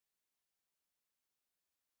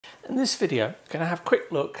In this video, I'm going to have a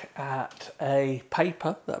quick look at a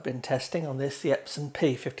paper that I've been testing on this, the Epson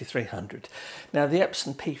P5300. Now the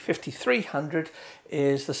Epson P5300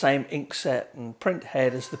 is the same inkset and print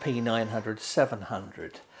head as the P900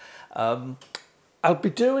 700. I'll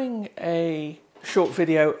be doing a short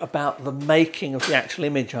video about the making of the actual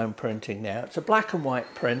image I'm printing now. It's a black and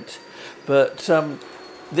white print, but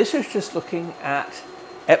this is just looking at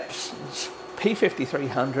Epson's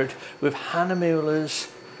P5300 with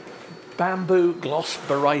Hahnemühle's Bamboo Gloss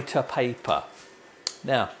Baryta paper.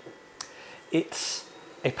 Now, it's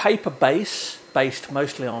a paper base based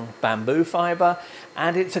mostly on bamboo fibre,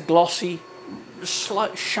 and it's a glossy,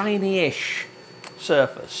 slight shiny-ish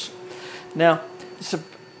surface. Now, it's a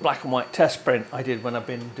black and white test print I did when I've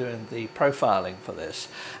been doing the profiling for this,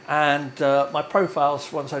 and my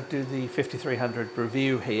profiles, once I do the 5300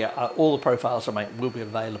 review here, all the profiles I make will be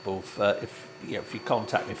available for if you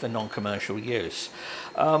contact me for non-commercial use.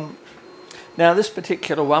 Now this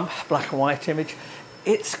particular one, black and white image,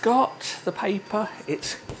 it's got the paper,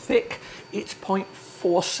 it's thick, it's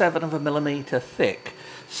 0.47 of a millimetre thick.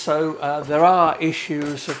 So there are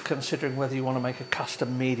issues of considering whether you want to make a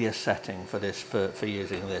custom media setting for this, for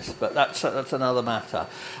using this, but that's another matter.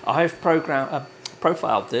 I've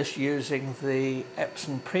profiled this using the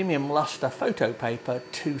Epson Premium Luster photo paper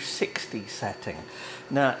 260 setting.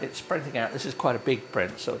 Now it's printing out, this is quite a big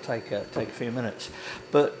print, so it'll take a few minutes,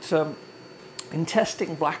 but in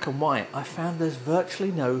testing black and white, I found there's virtually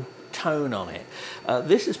no tone on it.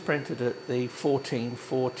 This is printed at the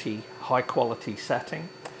 1440 high quality setting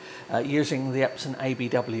using the Epson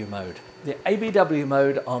ABW mode. The ABW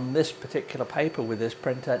mode on this particular paper with this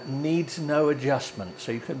printer needs no adjustment,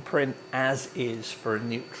 so you can print as is for a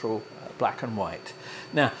neutral black and white.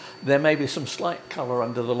 Now, there may be some slight colour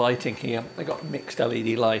under the lighting here. They've got mixed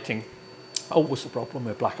LED lighting. Always the problem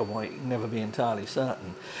with black and white, you can never be entirely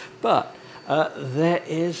certain. But there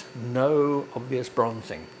is no obvious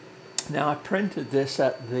bronzing. Now I printed this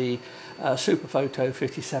at the Superphoto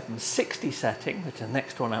 5760 setting, which is the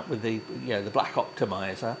next one up with the the black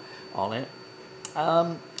optimizer on it.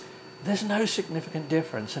 There's no significant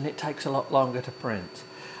difference, and it takes a lot longer to print.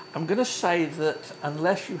 I'm going to say that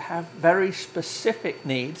unless you have very specific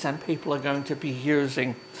needs and people are going to be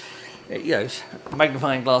using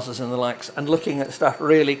magnifying glasses and the likes and looking at stuff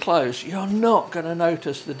really close, you're not going to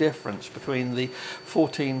notice the difference between the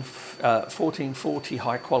 1440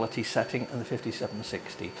 high quality setting and the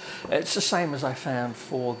 5760. It's the same as I found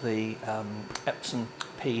for the Epson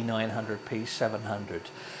P900, P700.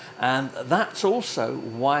 And that's also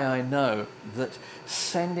why I know that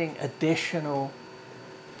sending additional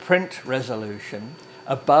print resolution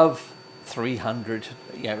above 300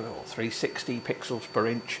 or 360 pixels per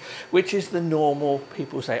inch, which is the normal,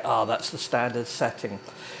 people say, that's the standard setting.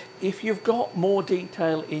 If you've got more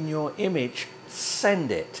detail in your image,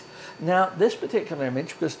 send it. Now this particular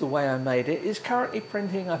image, because the way I made it, is currently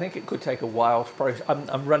printing. I think it could take a while to process.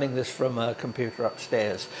 I'm running this from a computer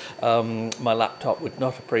upstairs. My laptop would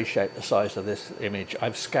not appreciate the size of this image.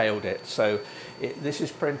 I've scaled it, so this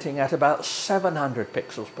is printing at about 700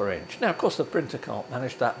 pixels per inch. Now of course the printer can't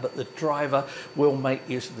manage that, but the driver will make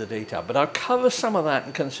use of the detail. But I'll cover some of that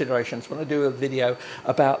in considerations when I do a video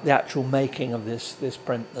about the actual making of this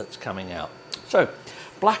print that's coming out. So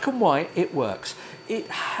black and white, it works. It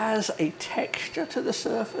has a texture to the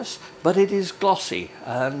surface, but it is glossy,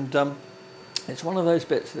 and it's one of those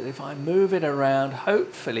bits that if I move it around,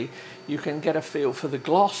 hopefully you can get a feel for the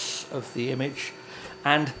gloss of the image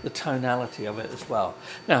and the tonality of it as well.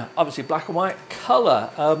 Now, obviously black and white colour.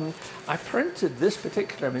 I printed this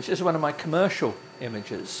particular image. This is one of my commercial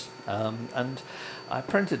images, and I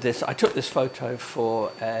printed this. I took this photo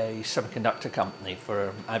for a semiconductor company for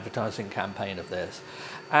an advertising campaign of theirs,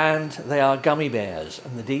 and they are gummy bears,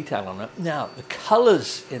 and the detail on it. Now, the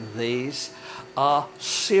colours in these are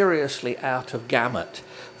seriously out of gamut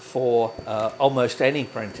for almost any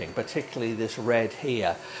printing, particularly this red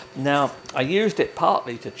here. Now, I used it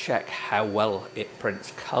partly to check how well it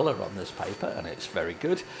prints colour on this paper, and it's very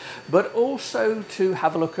good, but also to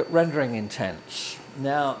have a look at rendering intents.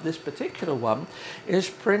 Now, this particular one is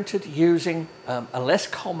printed using a less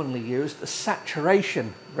commonly used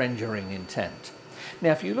saturation rendering intent.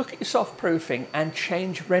 Now, if you look at your soft proofing and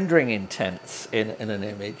change rendering intents in an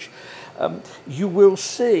image, you will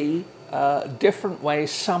see different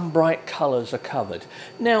ways some bright colours are covered.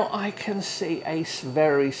 Now, I can see a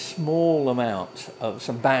very small amount of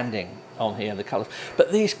some banding on here, the colours,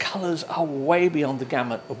 but these colours are way beyond the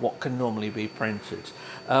gamut of what can normally be printed.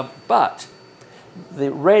 But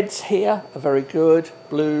the reds here are very good,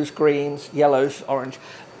 blues, greens, yellows, orange.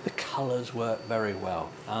 The colours work very well.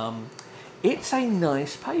 it's a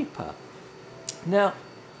nice paper. Now,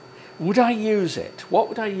 would I use it? What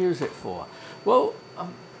would I use it for? Well,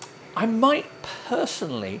 I might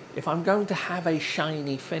personally, if I'm going to have a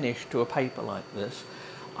shiny finish to a paper like this,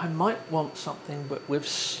 I might want something but with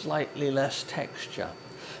slightly less texture.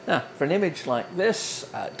 Now, for an image like this,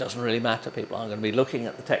 it doesn't really matter. People aren't going to be looking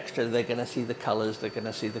at the texture. They're going to see the colours, they're going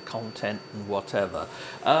to see the content and whatever.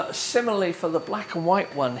 Similarly, for the black and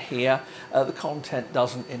white one here, the content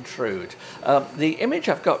doesn't intrude. The image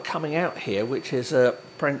I've got coming out here, which is a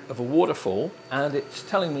print of a waterfall, and it's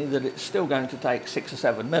telling me that it's still going to take 6 or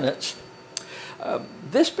 7 minutes.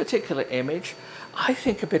 This particular image, I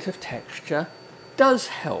think a bit of texture does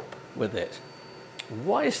help with it.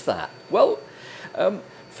 Why is that? Well,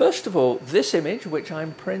 first of all, this image, which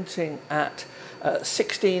I'm printing at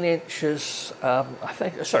 16 inches,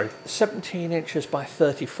 17 inches by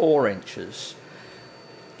 34 inches,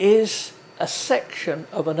 is a section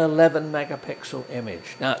of an 11 megapixel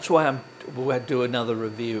image. Now, that's why we'll do another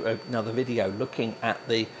review, another video looking at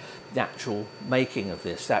the actual making of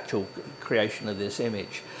this, the actual creation of this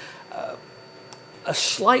image. A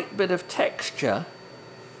slight bit of texture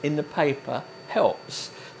in the paper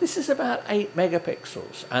helps. This is about 8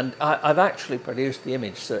 megapixels, and I've actually produced the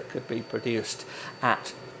image so it could be produced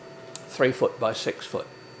at 3 foot by 6 foot,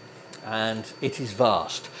 and it is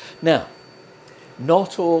vast. Now,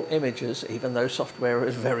 not all images, even though software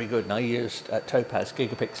is very good, and I used Topaz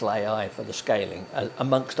Gigapixel AI for the scaling,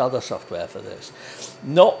 amongst other software for this,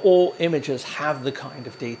 not all images have the kind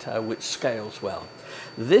of detail which scales well.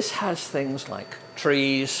 This has things like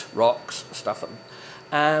trees, rocks, stuff,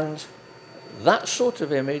 and that sort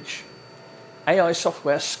of image, AI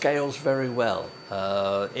software scales very well.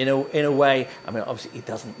 In a way, I mean, obviously it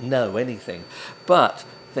doesn't know anything, but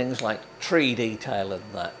things like tree detail and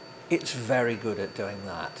that, it's very good at doing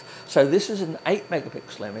that. So this is an 8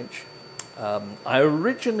 megapixel image. I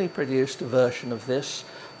originally produced a version of this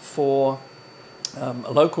for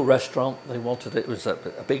a local restaurant. They wanted it was a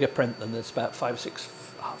bigger print than this, about 5 or 6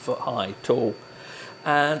 foot high, tall.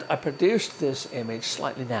 And I produced this image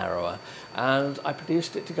slightly narrower, and I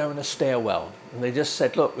produced it to go in a stairwell. And they just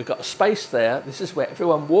said, look, we've got a space there. This is where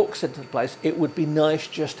everyone walks into the place. It would be nice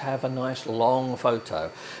just to have a nice long photo.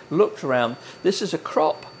 Looked around. This is a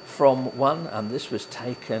crop from one, and this was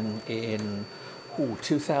taken in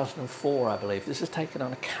 2004, I believe. This is taken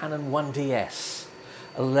on a Canon 1DS,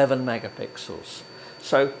 11 megapixels.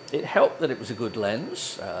 So it helped that it was a good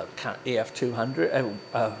lens, EF 200,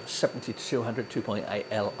 70-200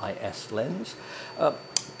 2.8 LIS lens,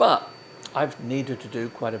 but I've needed to do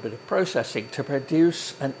quite a bit of processing to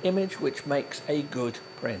produce an image which makes a good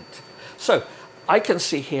print. So I can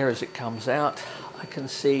see here as it comes out, I can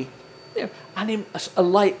see, you know, a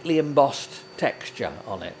lightly embossed texture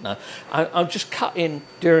on it. Now, I'll just cut in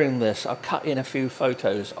during this, I'll cut in a few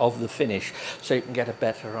photos of the finish so you can get a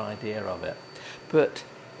better idea of it. But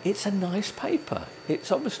it's a nice paper.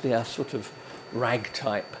 It's obviously a sort of rag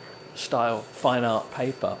type style fine art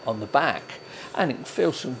paper on the back, and you can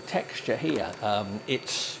feel some texture here.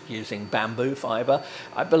 It's using bamboo fibre.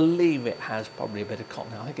 I believe it has probably a bit of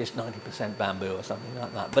cotton. I think it's 90% bamboo or something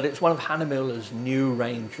like that, but it's one of Hahnemühle's new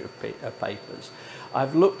range of papers.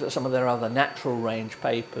 I've looked at some of their other natural range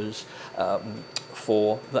papers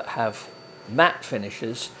that have matte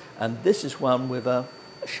finishes, and this is one with a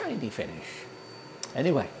shiny finish.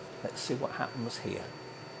 Anyway, let's see what happens here.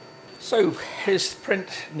 So here's the print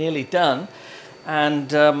nearly done,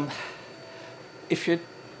 and if you're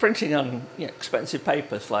printing on expensive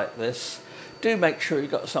papers like this, do make sure you've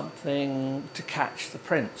got something to catch the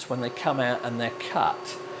prints when they come out and they're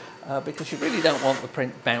cut, because you really don't want the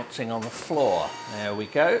print bouncing on the floor. There we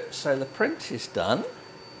go. So the print is done.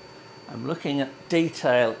 I'm looking at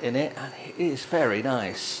detail in it, and it is very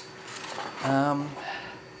nice.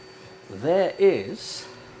 There is,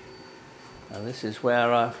 and this is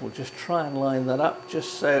where I will just try and line that up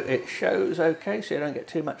just so it shows okay, so you don't get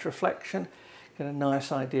too much reflection, get a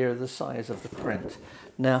nice idea of the size of the print.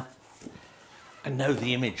 Now, I know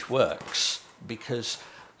the image works because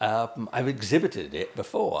I've exhibited it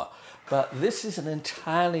before, but this is an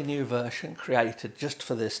entirely new version created just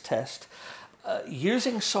for this test,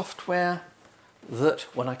 using software that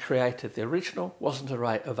when I created the original wasn't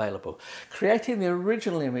available. Creating the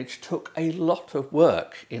original image took a lot of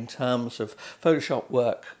work in terms of Photoshop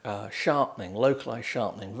work, sharpening, localized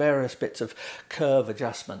sharpening, various bits of curve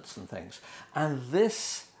adjustments and things. And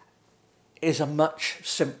this is a much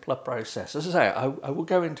simpler process. As I say, I will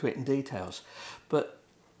go into it in details, but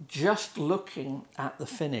just looking at the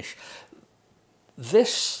finish,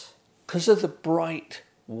 this, because of the bright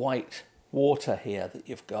white water here that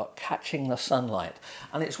you've got catching the sunlight,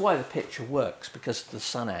 and it's why the picture works, because of the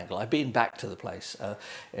sun angle. I've been back to the place.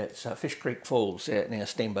 It's Fish Creek Falls near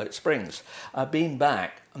Steamboat Springs. I've been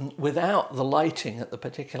back without the lighting at the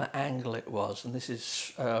particular angle it was, and this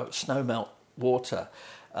is snowmelt water.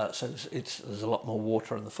 So there's a lot more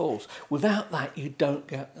water in the falls. Without that, you don't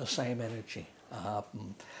get the same energy.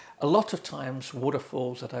 A lot of times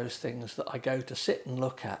waterfalls are those things that I go to sit and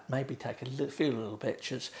look at, maybe take a few little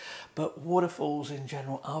pictures, but waterfalls in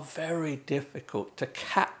general are very difficult to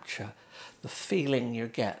capture the feeling you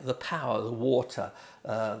get, the power, the water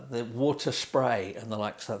spray and the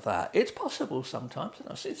likes of that. It's possible sometimes, and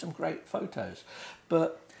I've seen some great photos,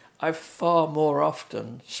 but I've far more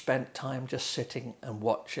often spent time just sitting and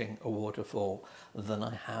watching a waterfall than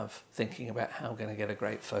I have thinking about how I'm going to get a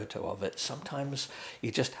great photo of it. Sometimes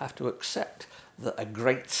you just have to accept that a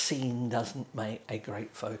great scene doesn't make a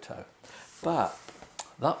great photo. But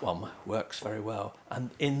that one works very well.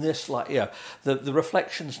 And in this light, the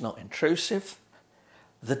reflection's not intrusive.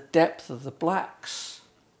 The depth of the blacks,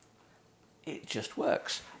 it just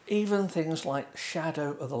works. Even things like the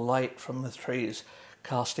shadow of the light from the trees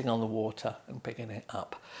casting on the water and picking it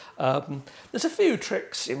up. There's a few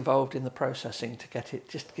tricks involved in the processing to get it,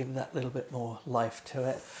 just to give that little bit more life to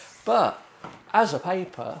it. But as a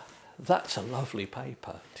paper, that's a lovely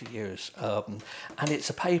paper to use. And it's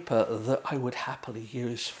a paper that I would happily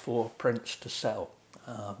use for prints to sell.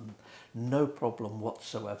 No problem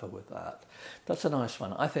whatsoever with that. That's a nice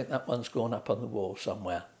one. I think that one's gone up on the wall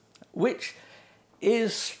somewhere, which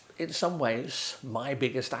is in some ways my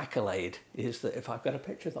biggest accolade, is that if I've got a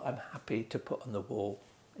picture that I'm happy to put on the wall,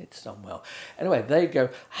 it's done well. Anyway, there you go.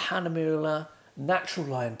 Hahnemühle natural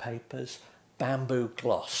line papers, bamboo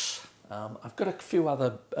gloss. I've got a few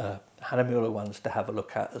other Hahnemühle ones to have a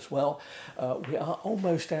look at as well. We are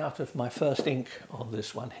almost out of my first ink on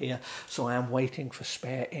this one here, so I am waiting for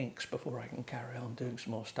spare inks before I can carry on doing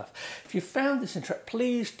some more stuff. If you found this interesting,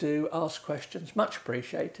 please do ask questions, much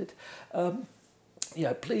appreciated.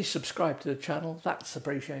 Please subscribe to the channel, that's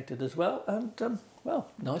appreciated as well. And, well,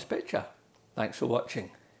 nice picture. Thanks for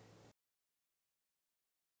watching.